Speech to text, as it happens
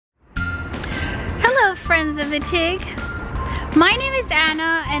friends of the TIG. My name is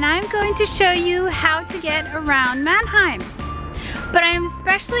Anna and I'm going to show you how to get around Mannheim. But I am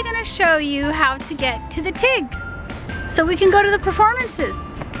especially going to show you how to get to the TIG so we can go to the performances.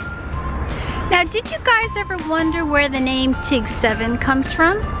 Now, did you guys ever wonder where the name TiG7 comes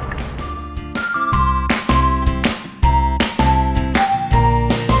from?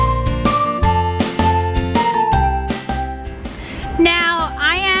 Now,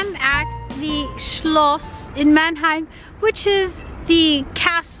 I am at the Schloss in Mannheim, which is the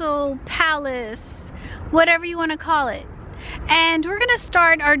castle, palace, whatever you want to call it. And we're going to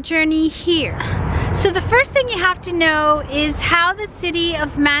start our journey here. So the first thing you have to know is how the city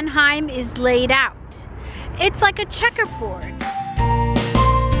of Mannheim is laid out. It's like a checkerboard.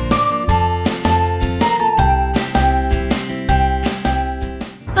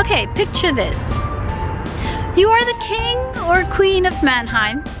 Okay, picture this. You are the king or queen of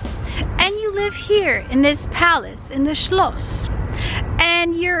Mannheim, and you live here in this palace, in the Schloss.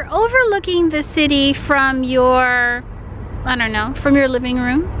 And you're overlooking the city from your, I don't know, from your living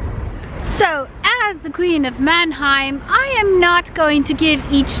room. So, as the Queen of Mannheim, I am not going to give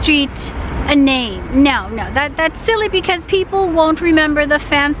each street a name. No, that's silly because people won't remember the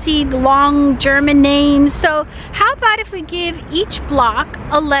fancy long German names. So, how about if we give each block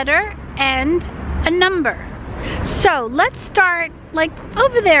a letter and a number? So, let's start like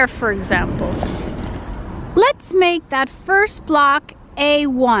over there, for example. Let's make that first block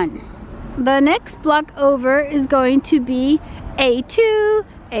A1. The next block over is going to be A2,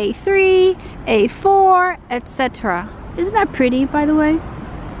 A3, A4, etc. Isn't that pretty, by the way?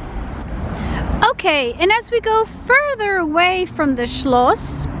 Okay, and as we go further away from the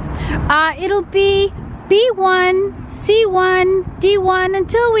Schloss, it'll be B1, C1, D1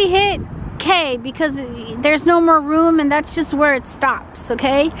 until we hit K, because there's no more room and that's just where it stops,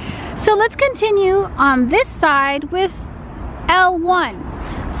 okay? So let's continue on this side with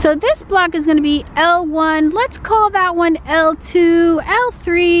L1. So this block is going to be L1. Let's call that one L2,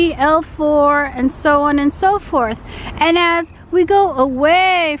 L3, L4, and so on and so forth. And as we go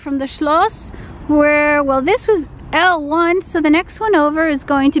away from the Schloss, where, well, this was L1, so the next one over is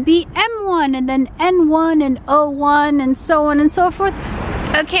going to be M1, and then N1 and O1, and so on and so forth.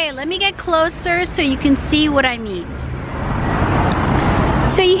 Okay, let me get closer so you can see what I mean.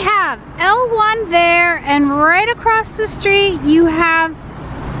 So you have L1 there, and right across the street you have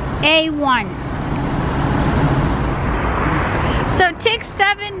A1. So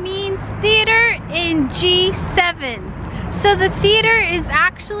TiG7 means theater in G7. So the theater is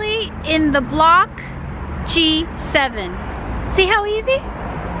actually in the block G7. See how easy?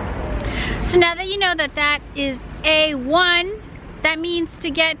 So now that you know that that is A1, that means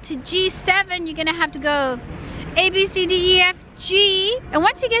to get to G7, you're gonna have to go A, B, C, D, E, F, G. And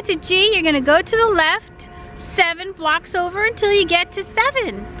once you get to G, you're gonna go to the left 7 blocks over until you get to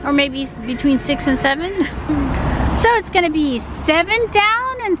 7. Or maybe between 6 and 7. So it's gonna be 7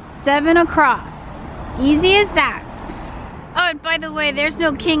 down and 7 across. Easy as that. Oh, and by the way, there's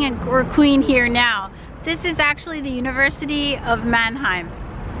no king or queen here now. This is actually the University of Mannheim.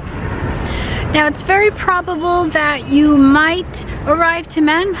 Now, it's very probable that you might arrive to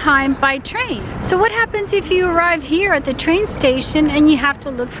Mannheim by train. So what happens if you arrive here at the train station and you have to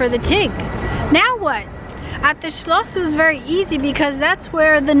look for the TIG? Now what? At the Schloss it was very easy because that's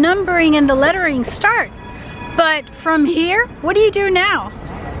where the numbering and the lettering start. But from here, what do you do now?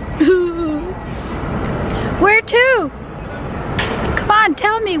 Where to? Come on,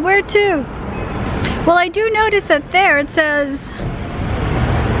 tell me, where to? Well, I do notice that there it says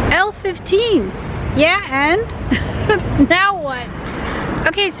L15. Yeah, and now what?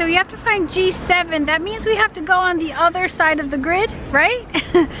 Okay, so we have to find G7. That means we have to go on the other side of the grid, right?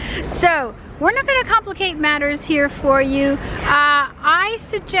 So we're not going to complicate matters here for you. I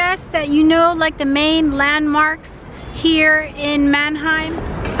suggest that you know like the main landmarks here in Mannheim.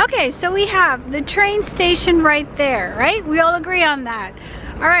 Okay, so we have the train station right there, right? We all agree on that.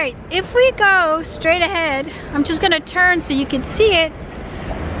 All right, if we go straight ahead, I'm just going to turn so you can see it.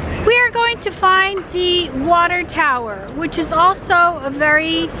 We are going to find the water tower, which is also a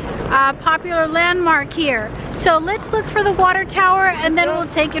very popular landmark here. So let's look for the water tower and then we'll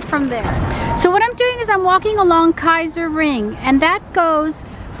take it from there. So what I'm doing is I'm walking along Kaiser Ring, and that goes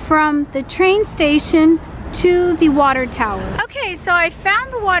from the train station to the water tower. Okay, so I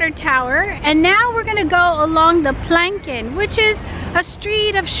found the water tower, and now we're gonna go along the Planken, which is a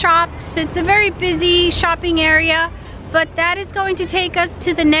street of shops. It's a very busy shopping area. But that is going to take us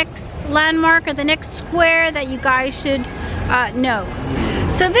to the next landmark or the next square that you guys should know.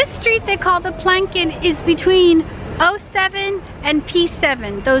 So this street they call the Planken is between 07 and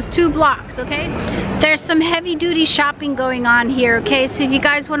P7, those 2 blocks, okay? There's some heavy duty shopping going on here, okay? So if you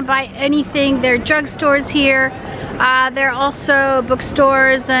guys want to buy anything, there are drugstores here. There are also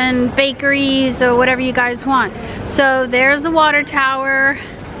bookstores and bakeries or whatever you guys want. So there's the water tower,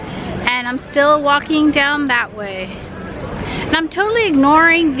 and I'm still walking down that way. And I'm totally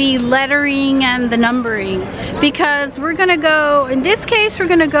ignoring the lettering and the numbering because we're gonna go, in this case, we're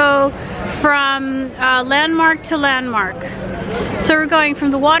gonna go from landmark to landmark. So we're going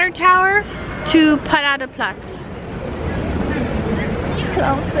from the water tower to Paradeplatz.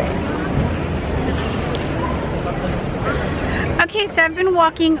 Okay, so I've been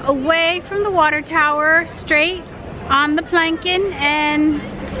walking away from the water tower straight on the planking, and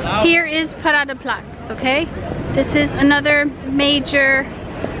here is Paradeplatz, okay? This is another major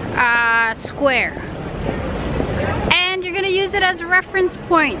square. And you're gonna use it as a reference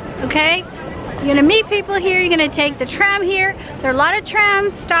point, okay? You're gonna meet people here, you're gonna take the tram here. There are a lot of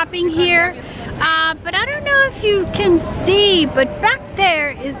trams stopping here. But I don't know if you can see, but back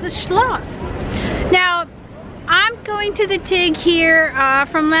there is the Schloss. Now, I'm going to the TiG here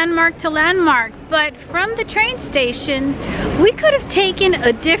from landmark to landmark, but from the train station, we could have taken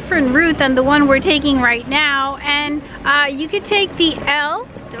a different route than the one we're taking right now, and you could take the L,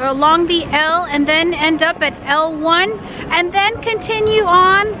 along the L, and then end up at L1, and then continue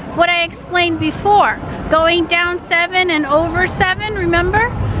on what I explained before, going down 7 and over 7, remember?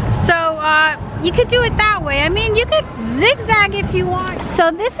 So you could do it that way. I mean, you could zigzag if you want.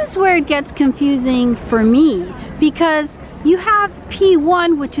 So this is where it gets confusing for me, because you have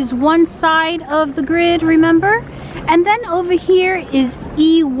P1, which is one side of the grid, remember? And then over here is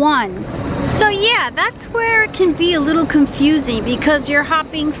E1. So yeah, that's where it can be a little confusing because you're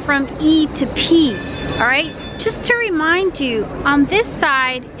hopping from E to P, all right? Just to remind you, on this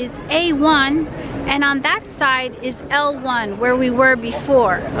side is A1, and on that side is L1, where we were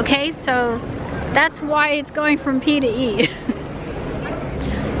before, okay? So that's why it's going from P to E.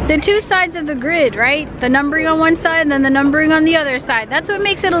 The 2 sides of the grid, right? The numbering on one side and then the numbering on the other side. That's what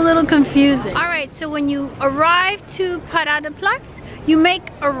makes it a little confusing. All right, so when you arrive to Paradeplatz, you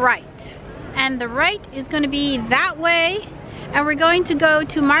make a right. And the right is gonna be that way. And we're going to go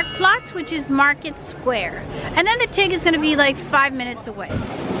to Marktplatz, which is Market Square. And then the TiG is gonna be like 5 minutes away.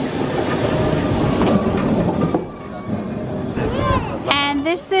 And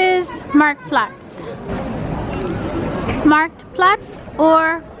this is Marktplatz. Marktplatz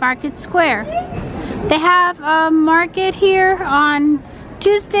or Market Square. They have a market here on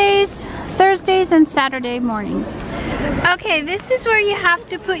Tuesdays, Thursdays, and Saturday mornings. Okay, this is where you have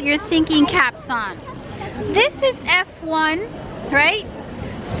to put your thinking caps on. This is F1, right?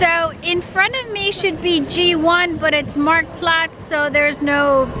 So in front of me should be G1, but it's Marktplatz, so there's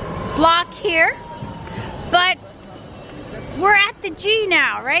no block here. But we're at the G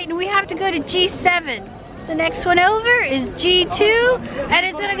now, right? And we have to go to G7. The next one over is G2, and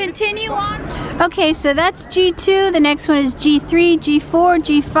it's gonna continue on. Okay, so that's G2, the next one is G3, G4,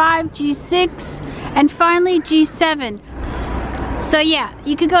 G5, G6, and finally G7. So yeah,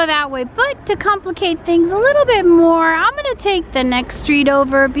 you could go that way, but to complicate things a little bit more, I'm gonna take the next street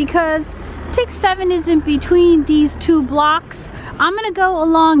over because TiG7 is in between these 2 blocks. I'm gonna go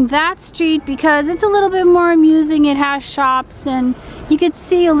along that street because it's a little bit more amusing. It has shops and you could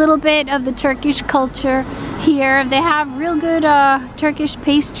see a little bit of the Turkish culture here. They have real good Turkish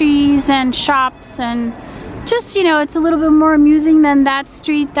pastries and shops, and just, you know, it's a little bit more amusing than that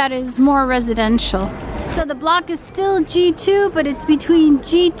street that is more residential. So the block is still G2, but it's between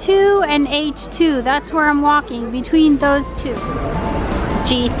G2 and H2. That's where I'm walking, between those 2.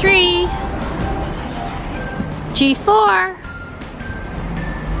 G3, G4.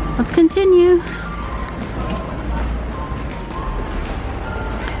 Let's continue.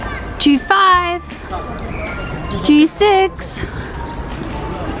 G5, G6.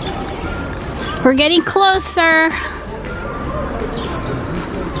 We're getting closer.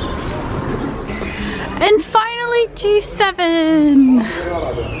 And finally G7.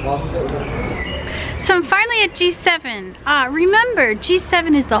 So I'm finally at G7. Remember,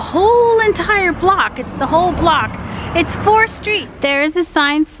 G7 is the whole entire block. It's the whole block. It's 4 streets. There is a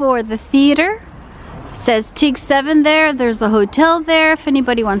sign for the theater. It says TiG7 there. There's a hotel there if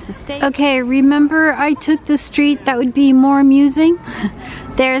anybody wants to stay. Okay, remember I took the street that would be more amusing?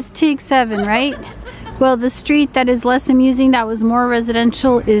 There's TiG7, right? Well, the street that is less amusing, that was more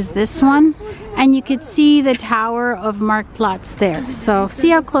residential, is this one. And you could see the tower of Marktplatz there. So see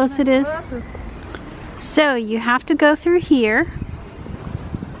how close it is? So you have to go through here.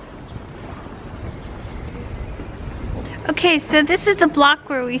 Okay, so this is the block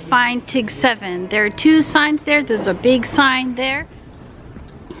where we find TiG7. There are two signs there. There's a big sign there.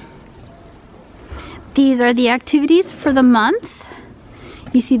 These are the activities for the month.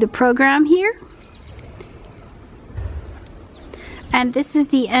 You see the program here. And this is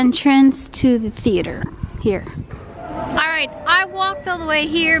the entrance to the theater here. Alright, I walked all the way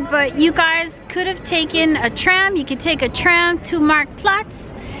here, but you guys could have taken a tram. You could take a tram to Marktplatz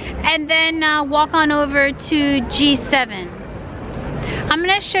and then walk on over to G7. I'm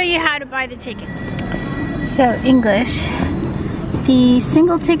going to show you how to buy the ticket. So, English. The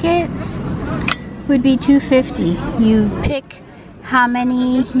single ticket would be $2.50. You pick how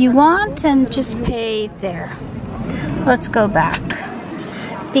many you want and just pay there. Let's go back.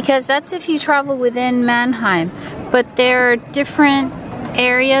 Because that's if you travel within Mannheim. But there are different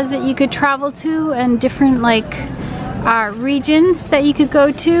areas that you could travel to and different regions that you could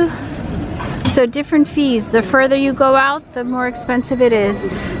go to. So different fees. The further you go out, the more expensive it is.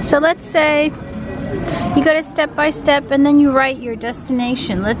 So let's say you go to step by step and then you write your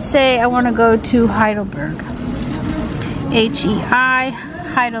destination. Let's say I want to go to Heidelberg. H-E-I,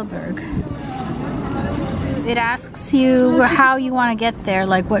 Heidelberg. It asks you how you want to get there,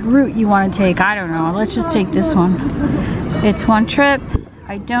 like what route you want to take. I don't know. Let's just take this one. It's one trip.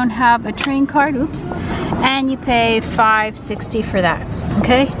 I don't have a train card. Oops. And you pay $5.60 for that.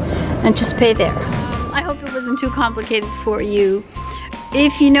 Okay? And just pay there. I hope it wasn't too complicated for you.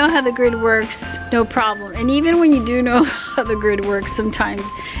 If you know how the grid works, no problem. And even when you do know how the grid works, sometimes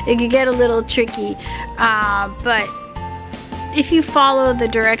it can get a little tricky. But if you follow the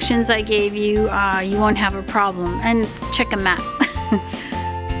directions I gave you, you won't have a problem. And check a map.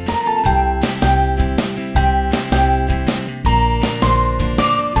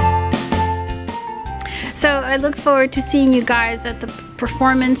 So I look forward to seeing you guys at the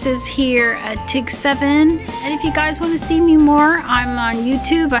performances here at TiG7. And if you guys want to see me more, I'm on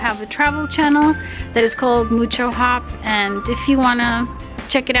YouTube. I have a travel channel that is called MuchoHop. And if you want to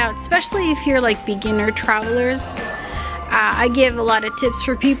check it out, especially if you're like beginner travelers, I give a lot of tips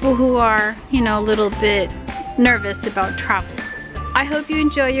for people who are, you know, a little bit nervous about travel. So I hope you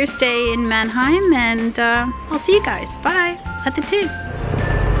enjoy your stay in Mannheim, and I'll see you guys. Bye at the TiG.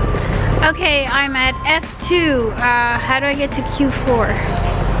 Okay, I'm at F2. How do I get to Q4?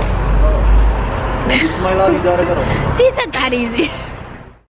 See, it's not that easy.